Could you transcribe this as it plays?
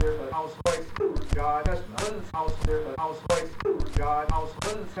house voice, God has house with house voice, God house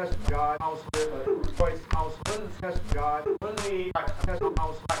with test God house with voice house with test God will the test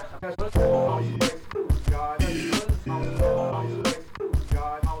house test with house voice, God has house voice,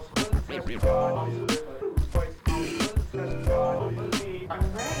 God house with test God house with voice house with test God will the.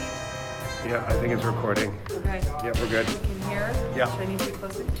 Yeah, I think it's recording. Okay. Yeah, we're good. You can hear? Yeah. Should I need to be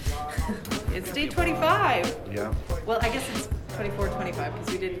closer? It's day 25. Yeah. Well, I guess it's 24, 25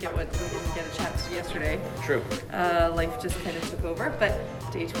 because we didn't get a chance yesterday. True. Life just kind of took over. But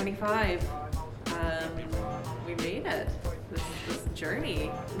day 25, we made it. This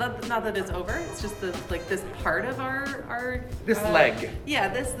journey. Not that it's over. It's just this part of our This leg. Yeah.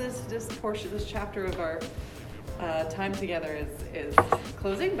 This portion, this chapter of our time together is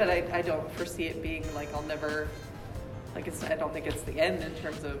closing, but I don't foresee it being like I'll never, I don't think it's the end in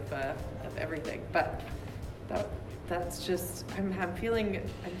terms of everything, but that's just, I'm feeling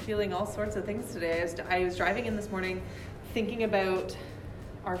all sorts of things today. I was driving in this morning thinking about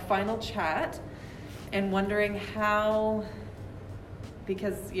our final chat and wondering how,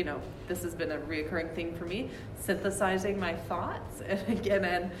 because, this has been a reoccurring thing for me, synthesizing my thoughts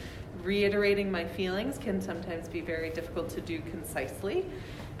and reiterating my feelings can sometimes be very difficult to do concisely.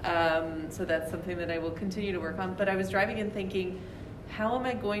 So that's something that I will continue to work on. But I was driving and thinking, how am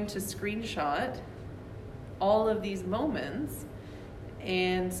I going to screenshot all of these moments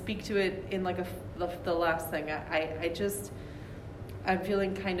and speak to it in the last thing? I'm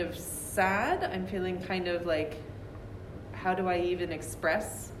feeling kind of sad. I'm feeling kind of like, how do I even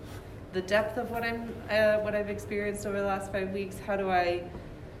express the depth of what I've experienced over the last 5 weeks? How do I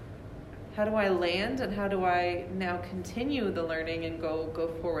land, and how do I now continue the learning and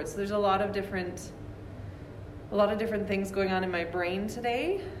go forward? So there's a lot of different things going on in my brain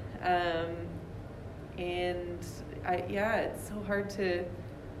today, and it's so hard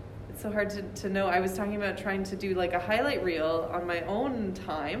to know. I was talking about trying to do like a highlight reel on my own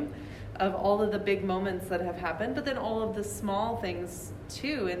time of all of the big moments that have happened, but then all of the small things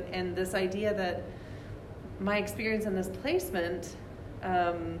too, and this idea that my experience in this placement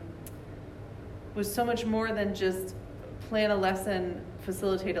was so much more than just plan a lesson,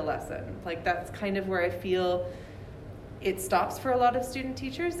 facilitate a lesson. Like that's kind of where I feel it stops for a lot of student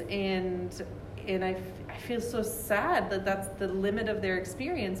teachers, and I feel so sad that that's the limit of their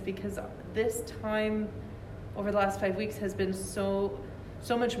experience, because this time over the last 5 weeks has been so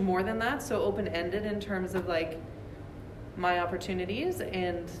much more than that, so open-ended in terms of like my opportunities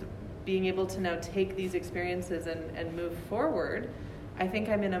and being able to now take these experiences and move forward. I think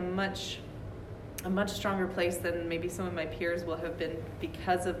I'm in a much stronger place than maybe some of my peers will have been,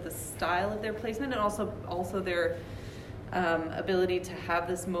 because of the style of their placement, and also their ability to have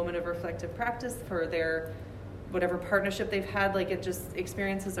this moment of reflective practice for their whatever partnership they've had. Like it just,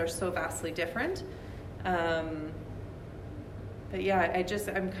 experiences are so vastly different. But yeah,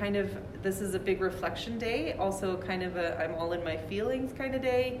 I'm kind of, this is a big reflection day, also kind of I'm all in my feelings kind of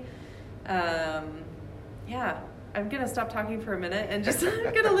day. I'm going to stop talking for a minute and just I'm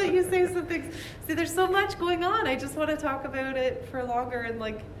going to let you say some things. See, there's so much going on. I just want to talk about it for longer and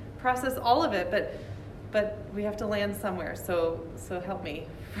like process all of it, but we have to land somewhere. So help me.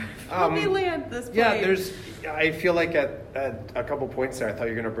 Help me land this plane. Yeah, I feel like at a couple points there, I thought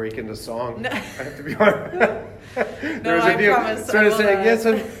you were going to break into song. No. I have to be honest. Promise. Sort of saying, yes,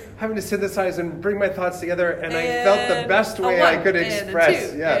 I'm having to synthesize and bring my thoughts together, and I felt the best way I could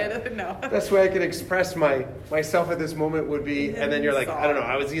express. Best way I could express myself at this moment would be, and then you're like, I don't know,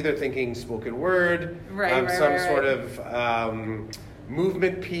 I was either thinking spoken word, sort of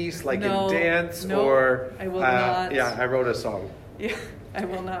movement piece, like in dance, or I will not. Yeah, I wrote a song. Yeah, I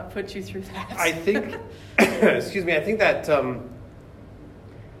will not put you through that. I think, excuse me, I think that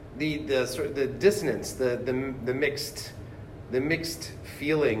the sort of the dissonance, the mixed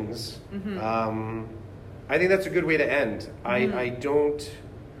feelings. Mm-hmm. I think that's a good way to end. Mm-hmm. I don't,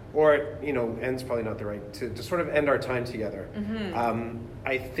 or end's probably not the right to sort of end our time together. Mm-hmm.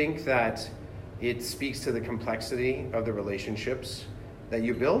 I think that it speaks to the complexity of the relationships that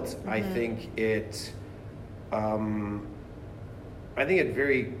you built. Mm-hmm. I think it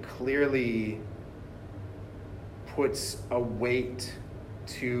very clearly puts a weight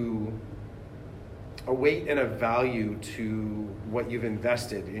and a value to what you've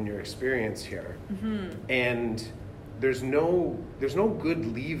invested in your experience here. Mm-hmm. And there's no good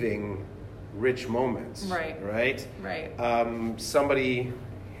leaving rich moments. Right. Somebody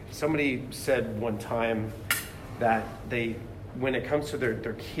said one time that when it comes to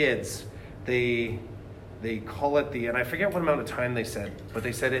their kids, they call it and I forget what amount of time they said, but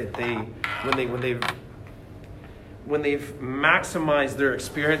they said it, they've maximized their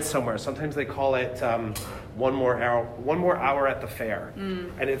experience somewhere, sometimes they call it one more hour at the fair.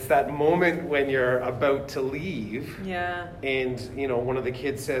 And it's that moment when you're about to leave. Yeah. And, one of the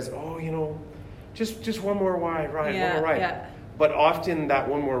kids says, oh, just one more ride, one more ride. Yeah. But often that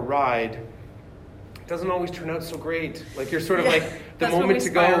one more ride doesn't always turn out so great. Like you're sort of like the That's moment to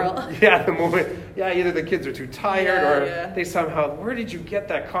spiral. go. Yeah, the moment. Yeah, either the kids are too tired or they somehow, where did you get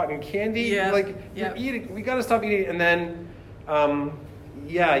that cotton candy? Yeah. Like you're eating. We got to stop eating. And then,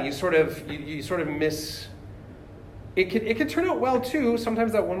 you sort of miss. It could turn out well too.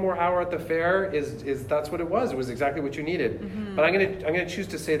 Sometimes that one more hour at the fair is that's what it was. It was exactly what you needed. Mm-hmm. But I'm gonna choose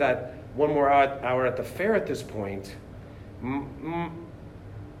to say that one more hour at the fair at this point.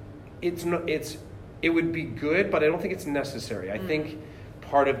 It would be good, but I don't think it's necessary. I think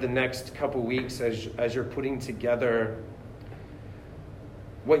part of the next couple weeks, as you're putting together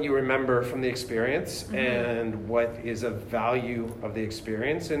what you remember from the experience and what is a value of the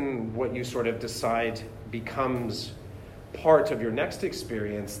experience and what you sort of decide becomes part of your next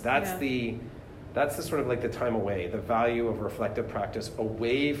experience, that's the sort of like the time away, the value of reflective practice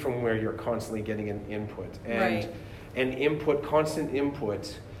away from where you're constantly getting an input. And constant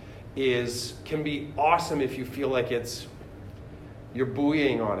input can be awesome if you feel like you're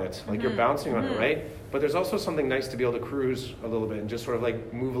buoying on it, like you're bouncing on it, right? But there's also something nice to be able to cruise a little bit and just sort of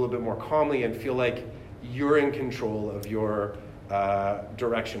like move a little bit more calmly and feel like you're in control of your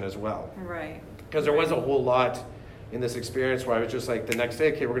direction as well. Right. Because there was a whole lot in this experience where I was just like, the next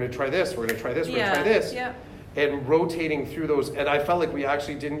day, okay, we're going to try this, we're going to try this, we're going to try this. Yeah. And rotating through those, and I felt like we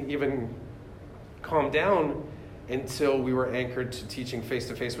actually didn't even calm down until we were anchored to teaching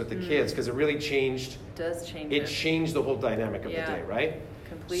face-to-face with the kids, because it really changed. It does change it. changed the whole dynamic of the day, right?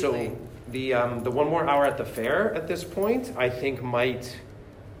 Completely. So the one more hour at the fair at this point, I think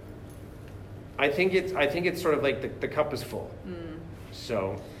it's sort of like the cup is full.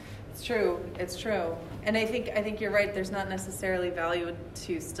 So it's true. And I think you're right. There's not necessarily value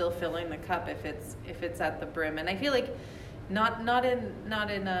to still filling the cup if it's at the brim. And I feel like not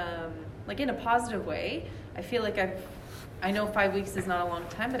in a positive way. I feel like I know 5 weeks is not a long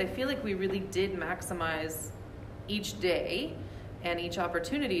time, but I feel like we really did maximize each day and each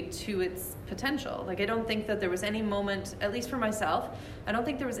opportunity to its potential. Like I don't think that there was any moment, at least for myself, I don't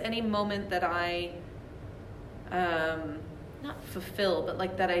think there was any moment that I not fulfill, but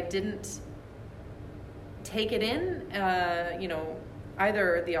like that I didn't take it in,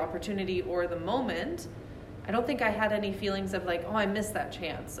 either the opportunity or the moment. I don't think I had any feelings of like, oh, I missed that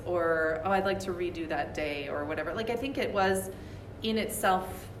chance, or, oh, I'd like to redo that day, or whatever. Like, I think it was in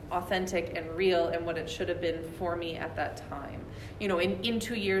itself authentic and real and what it should have been for me at that time. In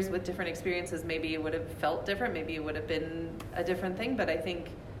 2 years with different experiences, maybe it would have felt different, maybe it would have been a different thing, but I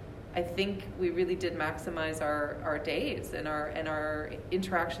think we really did maximize our days and our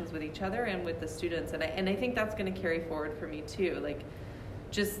interactions with each other and with the students. And I think that's going to carry forward for me too. Like,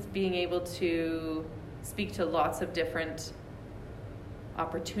 just being able to speak to lots of different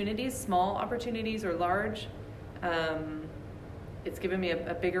opportunities, small opportunities or large. It's given me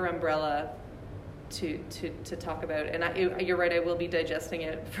a bigger umbrella to talk about. And you're right, I will be digesting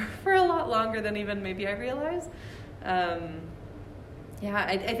it for a lot longer than even maybe I realize. I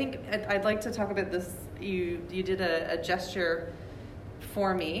think I'd like to talk about this. You did a gesture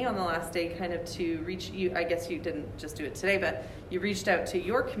for me on the last day, kind of to reach you. I guess you didn't just do it today, but you reached out to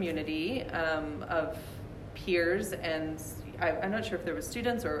your community of peers, and I'm not sure if there were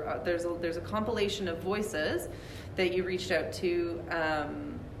students or there's a compilation of voices that you reached out to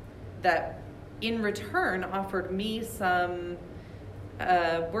that in return offered me some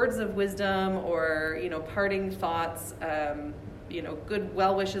words of wisdom or parting thoughts, good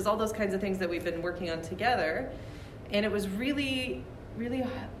well wishes, all those kinds of things that we've been working on together. And it was really, really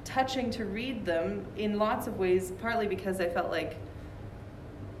touching to read them in lots of ways, partly because I felt like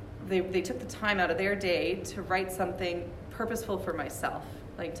they took the time out of their day to write something purposeful for myself,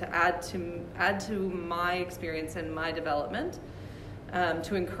 like to add to my experience and my development,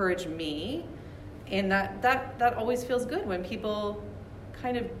 to encourage me. And that always feels good when people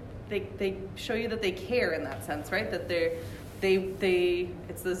kind of they show you that they care in that sense, right? That they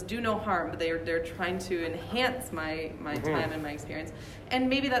it's this do no harm, but they're trying to enhance my time and my experience. And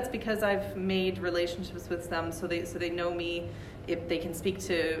maybe that's because I've made relationships with them, so they know me. If they can speak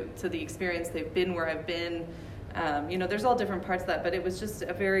to the experience, they've been where I've been. There's all different parts of that, but it was just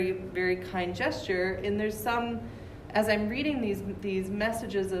a very, very kind gesture. And there's some, as I'm reading these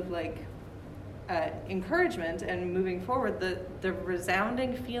messages of like encouragement and moving forward, the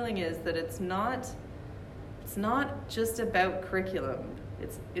resounding feeling is that it's not just about curriculum.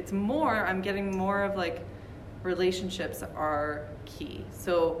 It's more, I'm getting more of like relationships are key.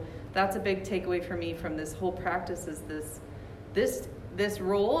 So that's a big takeaway for me from this whole practice, is this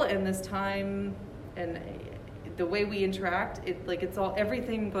role and this time and the way we interact.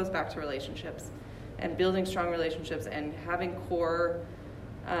 Everything goes back to relationships and building strong relationships and having core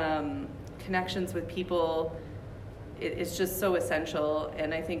connections with people. It's just so essential,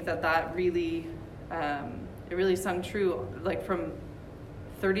 and I think that really it really sung true, like from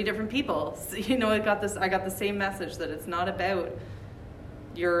 30 different people. You know, I got the same message, that it's not about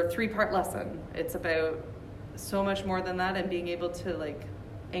your 3-part lesson. It's about so much more than that, and being able to like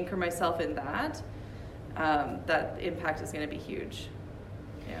anchor myself in that, that impact is going to be huge.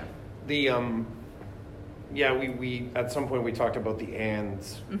 Yeah. We at some point we talked about the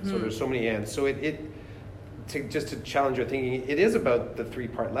ands. Mm-hmm. So there's so many ands. So to challenge your thinking, it is about the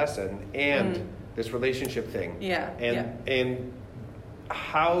 3-part lesson and this relationship thing. Yeah. And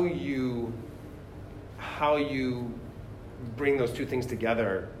how you bring those two things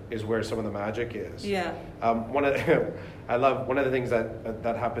together is where some of the magic is. Yeah. One of the things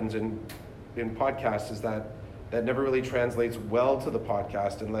that happens in podcasts is that never really translates well to the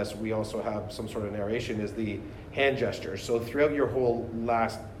podcast unless we also have some sort of narration, is the hand gesture. So throughout your whole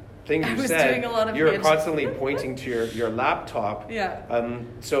last thing you said, you're constantly pointing to your laptop. Yeah.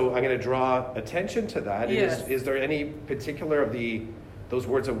 So I'm going to draw attention to that. Yes. Is there any particular of those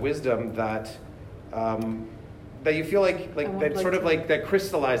words of wisdom that you feel like that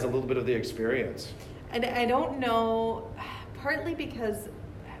crystallize a little bit of the experience? And I don't know, partly because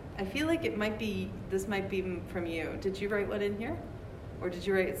I feel like this might be from you. Did you write one in here? Or did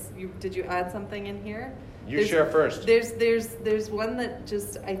you add something in here? Share first. There's one that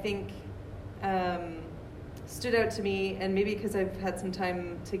just, I think, stood out to me, and maybe because I've had some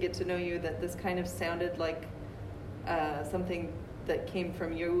time to get to know you, that this kind of sounded like something that came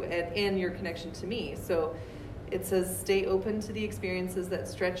from you and your connection to me. So it says, stay open to the experiences that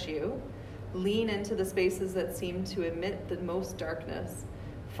stretch you. Lean into the spaces that seem to emit the most darkness.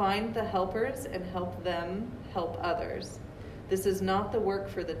 Find the helpers and help them help others. This is not the work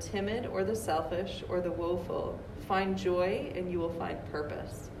for the timid or the selfish or the woeful. Find joy and you will find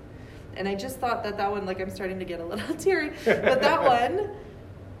purpose. And I just thought that one, like, I'm starting to get a little teary, but that one,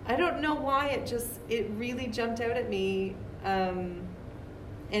 I don't know why, it really jumped out at me. And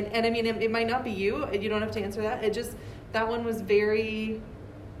I mean, it might not be you. You don't have to answer that. That one was very,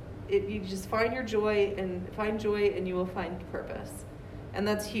 you just find joy and you will find purpose. And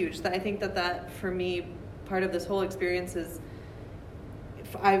that's huge. I think that for me, part of this whole experience is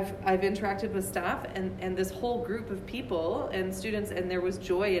I've interacted with staff and this whole group of people and students, and there was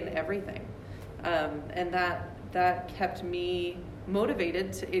joy in everything. And that kept me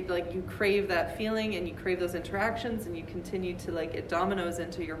motivated to you crave that feeling and you crave those interactions and you continue to it dominoes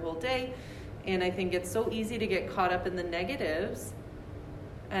into your whole day. And I think it's so easy to get caught up in the negatives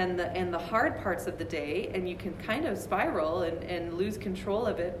and the hard parts of the day, and you can kind of spiral and lose control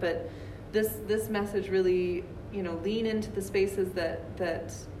of it. But this message really, lean into the spaces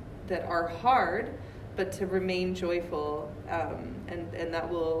that are hard, but to remain joyful, and that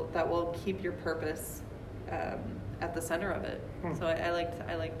will keep your purpose at the center of it. So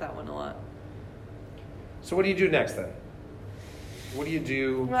I liked that one a lot. So what do you do next then? What do you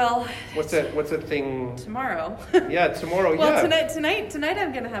do? Well, what's a thing tomorrow? Yeah, tomorrow. Well, tonight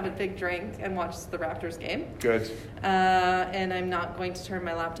I'm gonna have a big drink and watch the Raptors game. Good. And I'm not going to turn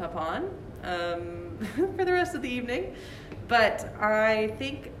my laptop on for the rest of the evening. But I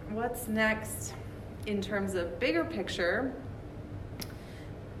think what's next in terms of bigger picture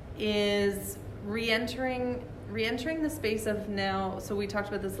is re-entering the space of now. So we talked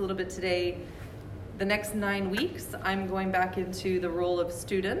about this a little bit today. The next 9 weeks, I'm going back into the role of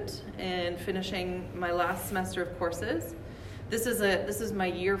student and finishing my last semester of courses. This is my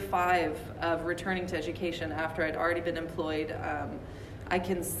year 5 of returning to education after I'd already been employed. I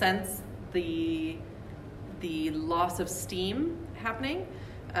can sense the loss of steam happening.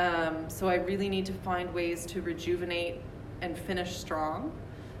 So I really need to find ways to rejuvenate and finish strong.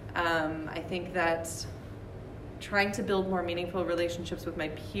 I think that trying to build more meaningful relationships with my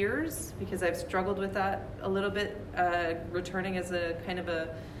peers, because I've struggled with that a little bit, returning as a kind of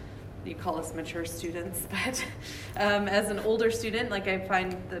you call us mature students, but as an older student, I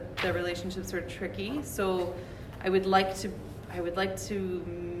find the relationships are tricky. So I would like to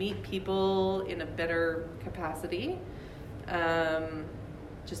meet people in a better capacity.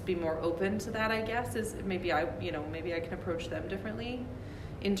 Just be more open to that, I guess, is maybe I can approach them differently.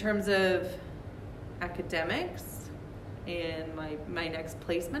 In terms of academics and my next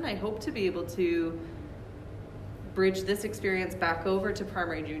placement, I hope to be able to bridge this experience back over to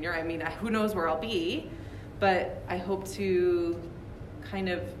primary junior. I mean, who knows where I'll be, but I hope to kind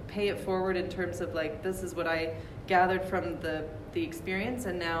of pay it forward in terms of like, this is what I gathered from the experience,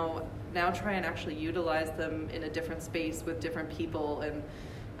 and now try and actually utilize them in a different space with different people. And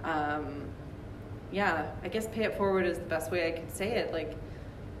I guess pay it forward is the best way I could say it. Like,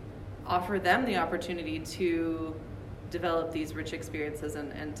 offer them the opportunity to develop these rich experiences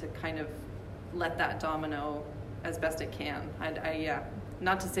and to kind of let that domino as best it can.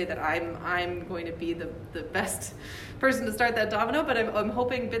 Not to say that I'm going to be the best person to start that domino, but I'm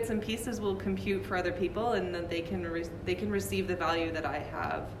hoping bits and pieces will compute for other people, and that they can receive the value that I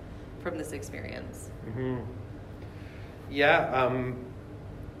have from this experience. Mm-hmm. Yeah.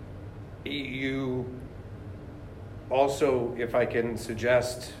 You also, if I can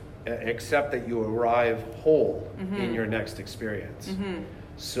suggest, accept that you arrive whole in your next experience. Mm-hmm.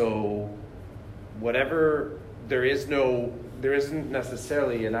 So whatever, there isn't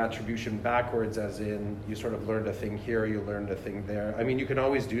necessarily an attribution backwards, as in you sort of learned a thing here, you learned a thing there. I mean, you can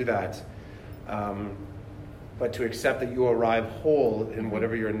always do that. But to accept that you arrive whole in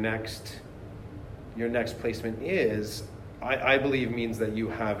whatever your next placement is, I believe means that you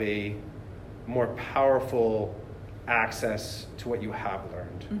have a more powerful access to what you have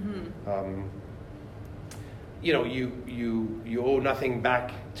learned. Mm-hmm. You owe nothing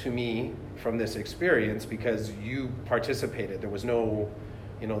back to me from this experience because you participated. There was no,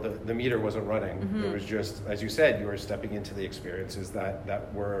 the meter wasn't running. Mm-hmm. It was just, as you said, you were stepping into the experiences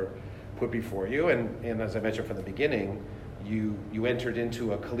that were put before you. And as I mentioned from the beginning, you entered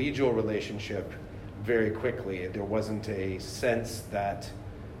into a collegial relationship very quickly. There wasn't a sense that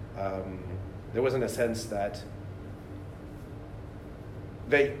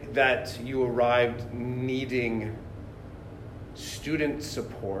that you arrived needing student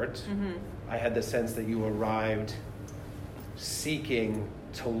support. Mm-hmm. I had the sense that you arrived seeking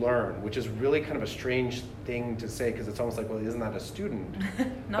to learn, which is really kind of a strange thing to say, because it's almost like, well, isn't that a student?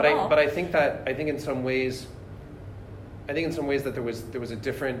 Not all. But I think in some ways that there was a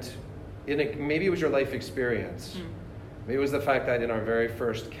different, maybe it was your life experience. Mm. Maybe it was the fact that in our very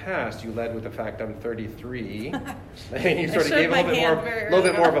first cast, you led with the fact I'm 33, and you sort of gave a little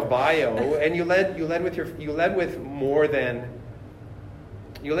bit more of a bio, and you led with more than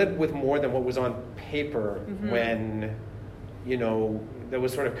what was on paper. Mm-hmm. When that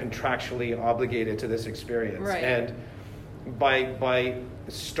was sort of contractually obligated to this experience. Right. And by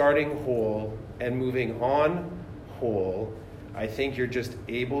starting whole and moving on whole, I think you're just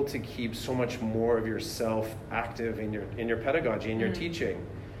able to keep so much more of yourself active in your pedagogy, in your teaching.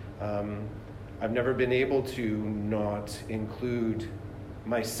 I've never been able to not include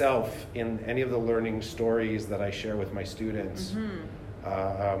myself in any of the learning stories that I share with my students. Mm-hmm.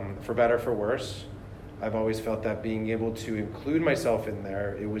 For better, for worse. I've always felt that being able to include myself in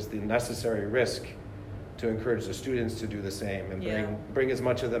there, it was the necessary risk to encourage the students to do the same and bring as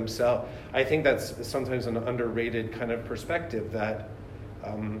much of themselves. I think that's sometimes an underrated kind of perspective, that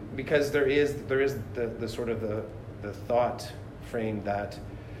because there is the sort of the thought frame that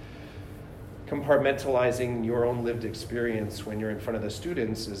compartmentalizing your own lived experience when you're in front of the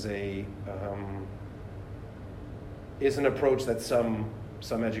students is an approach that some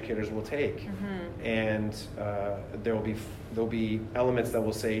educators will take. Mm-hmm. And there'll be elements that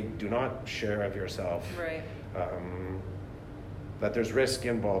will say, do not share of yourself. Right. That there's risk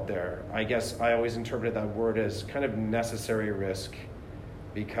involved there. I guess I always interpreted that word as kind of necessary risk,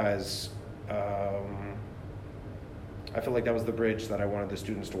 because I feel like that was the bridge that I wanted the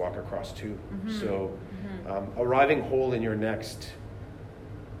students to walk across too. Mm-hmm. So arriving whole in your next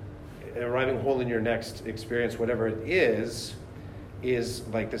experience, whatever it is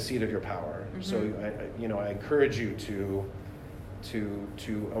like the seat of your power. Mm-hmm. So I encourage you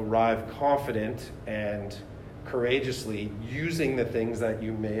to arrive confident and courageously, using the things that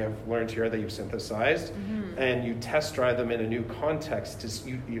you may have learned here that you've synthesized, mm-hmm. and you test drive them in a new context.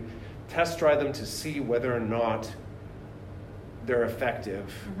 You test drive them to see whether or not they're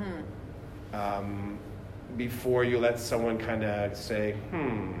effective, mm-hmm. Before you let someone kind of say,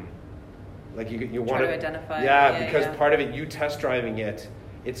 like you want to identify. Because part of it, you test driving it,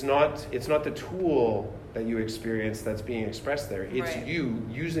 it's not the tool that you experience that's being expressed there. It's right. You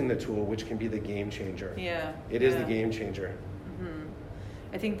using the tool, which can be the game changer. Yeah. It is the game changer. Mm-hmm.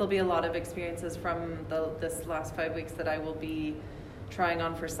 I think there'll be a lot of experiences from this last 5 weeks that I will be trying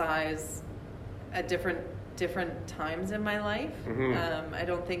on for size at different times in my life. Mm-hmm. I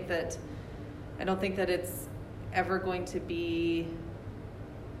don't think that it's ever going to be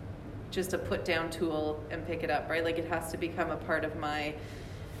just a put down tool and pick it up, right? Like, it has to become a part of my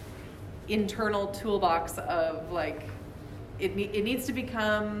internal toolbox of, like, it needs to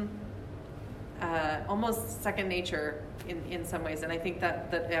become almost second nature in some ways, and I think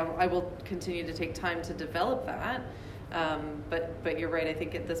that I will continue to take time to develop that. But you're right. I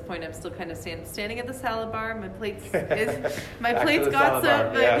think at this point I'm still kind of standing at the salad bar. My plate's got my plate's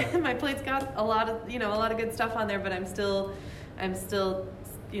got a lot of good stuff on there, but I'm still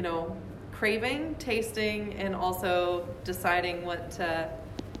craving, tasting, and also deciding what to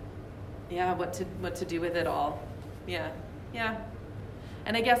do with it all. Yeah.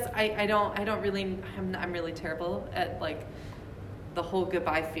 And I guess I'm really terrible at like the whole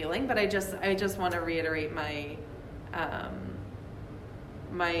goodbye feeling, but I just want to reiterate my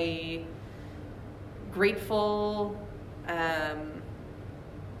grateful,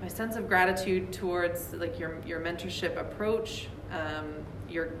 my sense of gratitude towards like your mentorship approach,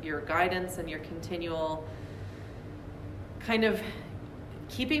 your guidance and your continual kind of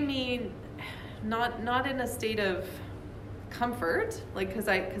keeping me not in a state of comfort, like because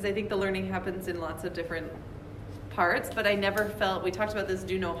I think the learning happens in lots of different parts, but I never felt, we talked about this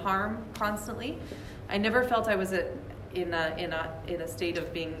do no harm constantly. I never felt I was in a state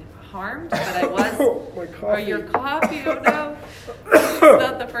of being harmed, but I was. My coffee. Or your coffee, oh no. It's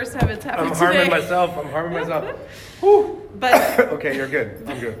not the first time it's happened today. I'm harming myself. Whew. But okay, you're good.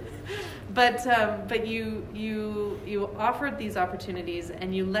 I'm good. But you offered these opportunities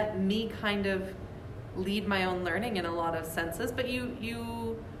and you let me kind of lead my own learning in a lot of senses. But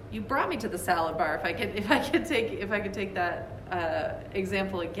you brought me to the salad bar. If I could take that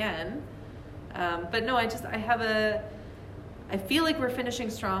example again. But no, I feel like we're finishing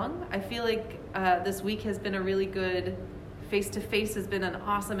strong. I feel like this week has been a really good face-to-face, has been an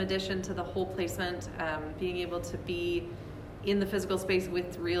awesome addition to the whole placement, being able to be in the physical space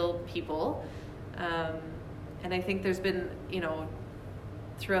with real people. And I think there's been,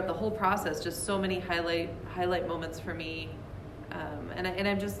 throughout the whole process, just so many highlight moments for me. And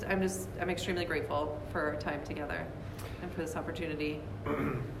I'm extremely grateful for our time together and for this opportunity.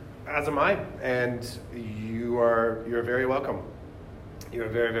 As am I, and you're very welcome. You're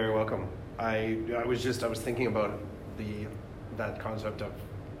very, very welcome. I was thinking about that concept of,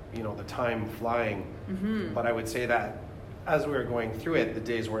 the time flying. Mm-hmm. But I would say that as we were going through it, the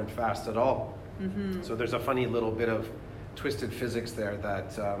days weren't fast at all. Mm-hmm. So there's a funny little bit of twisted physics there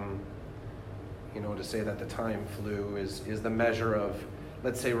that, to say that the time flew is the measure of,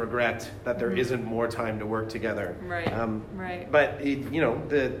 let's say, regret that there isn't more time to work together. Right. Right. But saying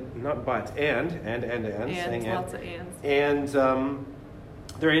lots of ands. And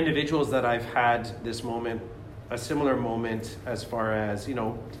there are individuals that I've had this moment, a similar moment, as far as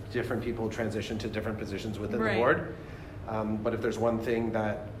different people transition to different positions within the board. But if there's one thing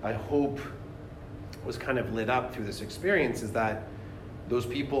that I hope was kind of lit up through this experience is that those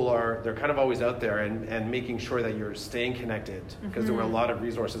people they're kind of always out there and making sure that you're staying connected, because there were a lot of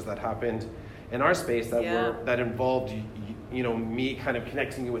resources that happened in our space that involved me kind of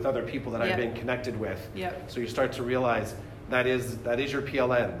connecting you with other people that I've been connected with. Yep. So you start to realize that is your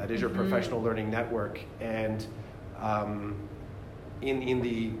PLN, that is your professional learning network, and in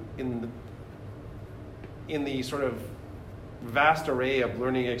the sort of vast array of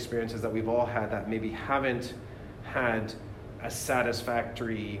learning experiences that we've all had that maybe haven't had a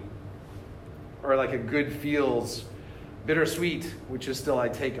satisfactory or like a good feels bittersweet, which is still I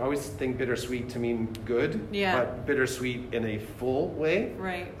always think bittersweet to mean good, but bittersweet in a full way.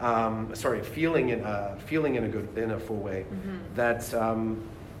 Right. Feeling in a full way. Mm-hmm. That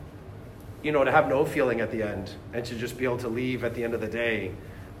to have no feeling at the end and to just be able to leave at the end of the day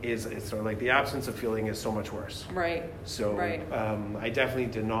it's sort of like the absence of feeling is so much worse. Right. So I definitely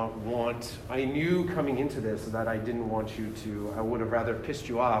did not want, I knew coming into this that I didn't want you to, I would have rather pissed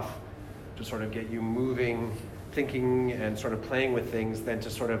you off to sort of get you moving, thinking and sort of playing with things than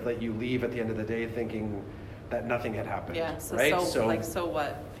to sort of let you leave at the end of the day thinking that nothing had happened. Yeah, so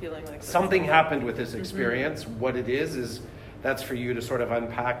what? Feeling like something happened with this experience. Mm-hmm. What it is that's for you to sort of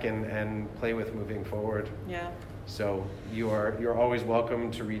unpack and play with moving forward. Yeah. So you're always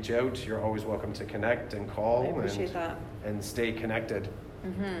welcome to reach out. You're always welcome to connect and call. I appreciate that. And stay connected.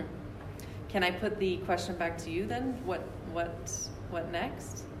 Mm-hmm. Can I put the question back to you then? What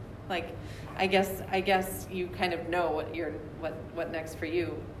next? Like, I guess you kind of know what next for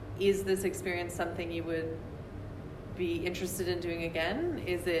you. Is this experience something you would be interested in doing again?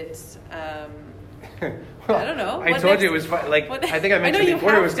 Is it? Well, I don't know. I told you it was fun. Like I think I mentioned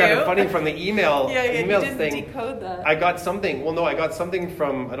before, it was kind of funny from the email you didn't thing. Decode that. I got something. Well, no, I got something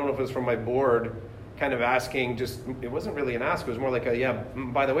from, I don't know if it was from my board, kind of asking. It wasn't really an ask. It was more like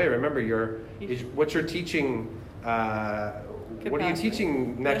by the way, remember what's your teaching? what are you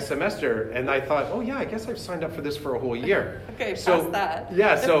teaching next semester? And I thought, oh yeah, I guess I've signed up for this for a whole year. Okay, so, past that.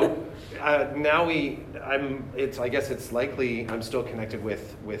 Yeah, so now I guess it's likely I'm still connected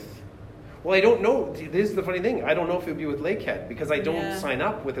with, well, I don't know, this is the funny thing, I don't know if it would be with Lakehead, because I don't sign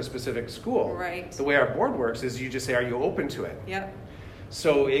up with a specific school. Right. The way our board works is you just say, are you open to it? Yep.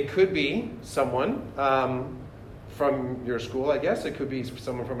 So it could be someone from your school, I guess. It could be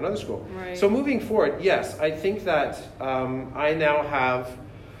someone from another school. Right. So moving forward, yes, I think that I now have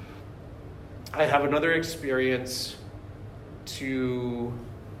another experience to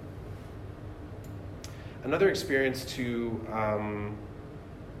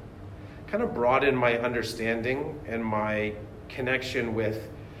kind of broaden my understanding and my connection with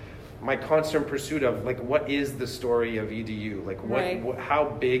my constant pursuit of, like, what is the story of EDU? Like, how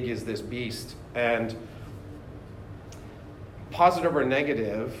big is this beast? And positive or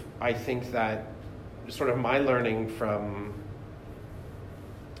negative, I think that sort of my learning from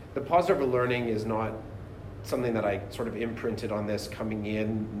the positive learning is not something that I sort of imprinted on this coming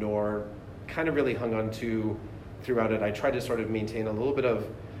in, nor kind of really hung on to throughout it. I tried to sort of maintain a little bit of,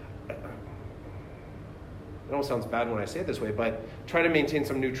 it almost sounds bad when I say it this way, but try to maintain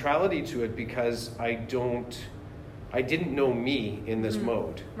some neutrality to it, because I didn't know me in this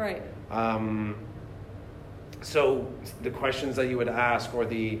mode. Right. So the questions that you would ask, or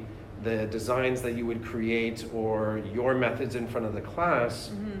the designs that you would create, or your methods in front of the class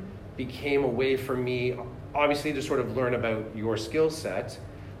became a way for me, obviously, to sort of learn about your skill set,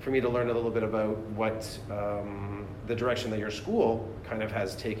 for me to learn a little bit about what the direction that your school kind of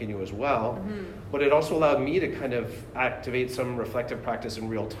has taken you as well. But it also allowed me to kind of activate some reflective practice in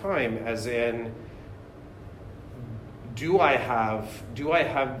real time, as in, do I have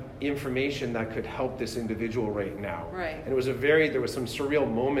information that could help this individual right now? Right. And there was some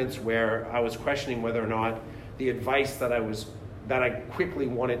surreal moments where I was questioning whether or not the advice that I quickly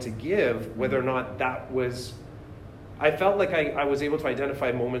wanted to give, whether or not that was, I felt like I was able to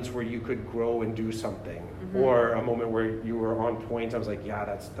identify moments where you could grow and do something, or a moment where you were on point. I was like, yeah,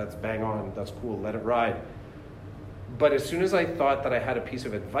 that's bang on, that's cool, let it ride. But as soon as I thought that I had a piece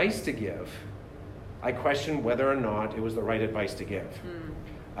of advice to give, I questioned whether or not it was the right advice to give.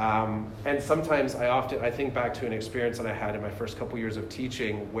 And sometimes I think back to an experience that I had in my first couple years of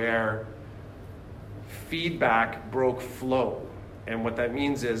teaching, where feedback broke flow. And what that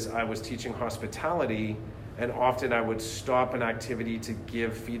means is, I was teaching hospitality, and often I would stop an activity to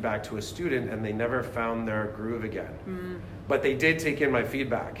give feedback to a student, and they never found their groove again. But they did take in my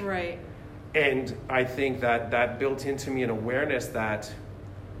feedback. Right. And I think that built into me an awareness that,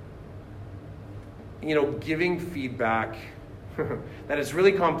 giving feedback, that it's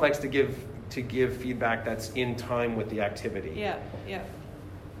really complex to give feedback that's in time with the activity. Yeah.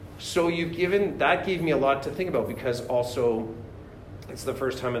 So that gave me a lot to think about, because also it's the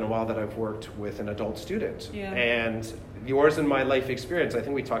first time in a while that I've worked with an adult student. Yeah. And yours and my life experience, I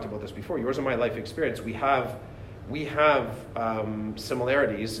think we talked about this before, yours and my life experience, we have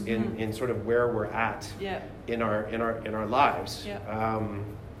similarities in sort of where we're at in our lives. Yeah.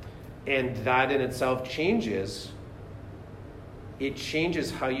 And that in itself changes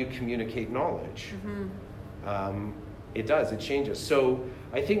how you communicate knowledge. It does, it changes. So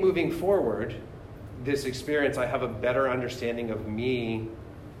I think moving forward, this experience, I have a better understanding of me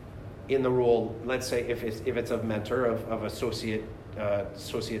in the role, let's say if it's a mentor, of associate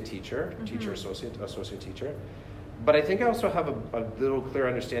teacher, associate teacher. But I think I also have a little clear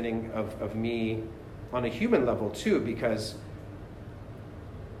understanding of me on a human level too, because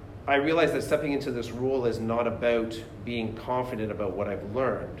I realize that stepping into this role is not about being confident about what I've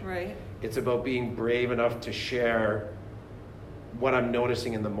learned. Right. It's about being brave enough to share what I'm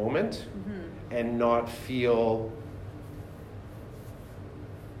noticing in the moment, and not feel,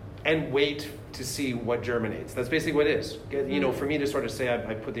 and wait to see what germinates. That's basically what it is. For me to sort of say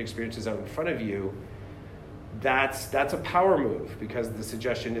I put the experiences out in front of you, that's a power move, because the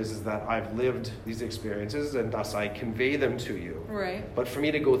suggestion is that I've lived these experiences, and thus I convey them to you. Right. But for me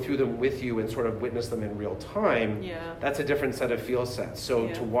to go through them with you and sort of witness them in real time, that's a different set of feel sets. So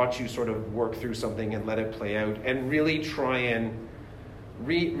to watch you sort of work through something and let it play out, and really try and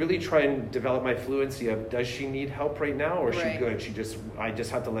develop my fluency of, does she need help right now, or is she good? I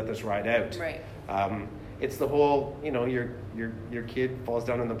just have to let this ride out. Right. It's the whole, your kid falls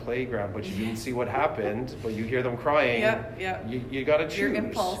down in the playground, but you didn't see what happened, but you hear them crying. Yeah. You got to choose. Your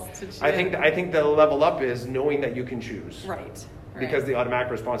impulse to choose. I think the level up is knowing that you can choose. Right. Because the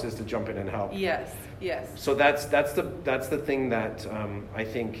automatic response is to jump in and help. Yes. So that's the thing that I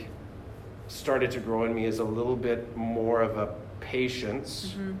think started to grow in me, is a little bit more of a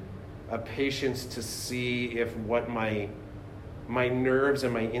patience to see if what my my nerves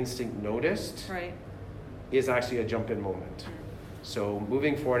and my instinct noticed Right. is actually a jump in moment. So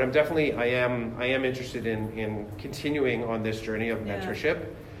moving forward, I am interested in continuing on this journey of mentorship.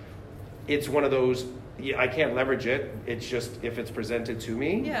 It's one of those, I can't leverage it. It's just, if it's presented to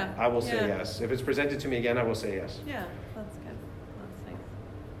me, I will say yes. If it's presented to me again, I will say yes. Yeah, that's good. That's nice.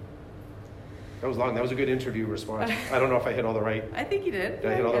 That was long. That was a good interview response. I don't know if I hit all the right. I think you did.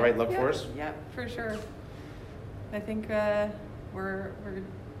 Did I hit all the right look force? Yeah, for sure. I think we're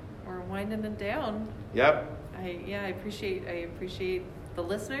winding it down. Yep. I appreciate the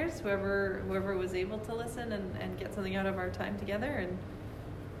listeners, whoever was able to listen and get something out of our time together, and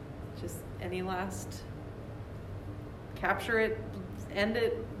just any last capture it, end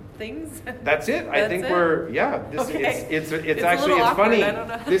it things. That's it. I think we're it's actually it's awkward. funny. I don't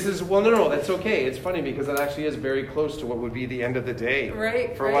know. This is no, that's okay. It's funny because it actually is very close to what would be the end of the day.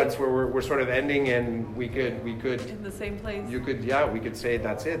 Right. For once, where we're sort of ending, and we could in the same place. we could say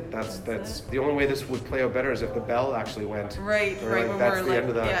that's it. That's the only way this would play out better is if the bell actually went. Right. Like, that's the end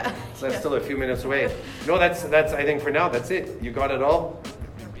of the. Yeah. So that's still a few minutes away. No, that's I think for now that's it. You got it all.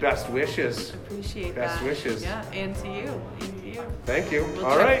 Best wishes. Appreciate Best that. wishes. Yeah, and to you. Thank you. We'll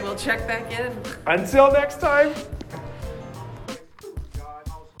All right. We'll check back in. Until next time.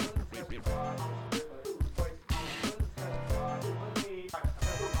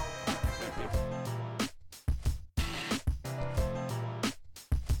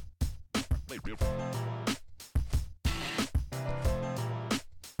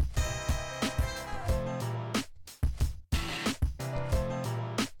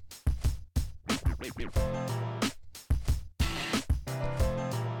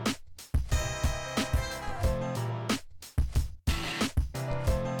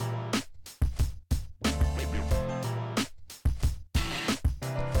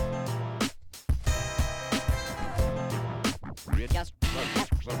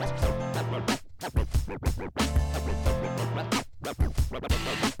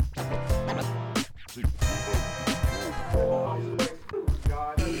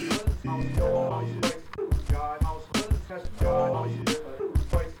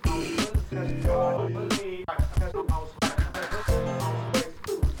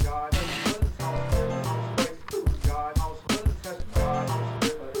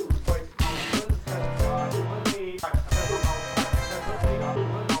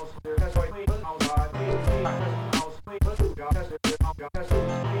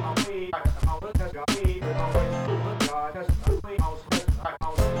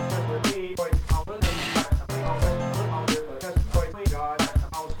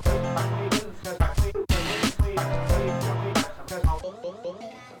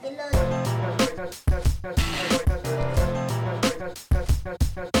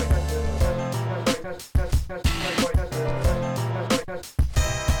 Test.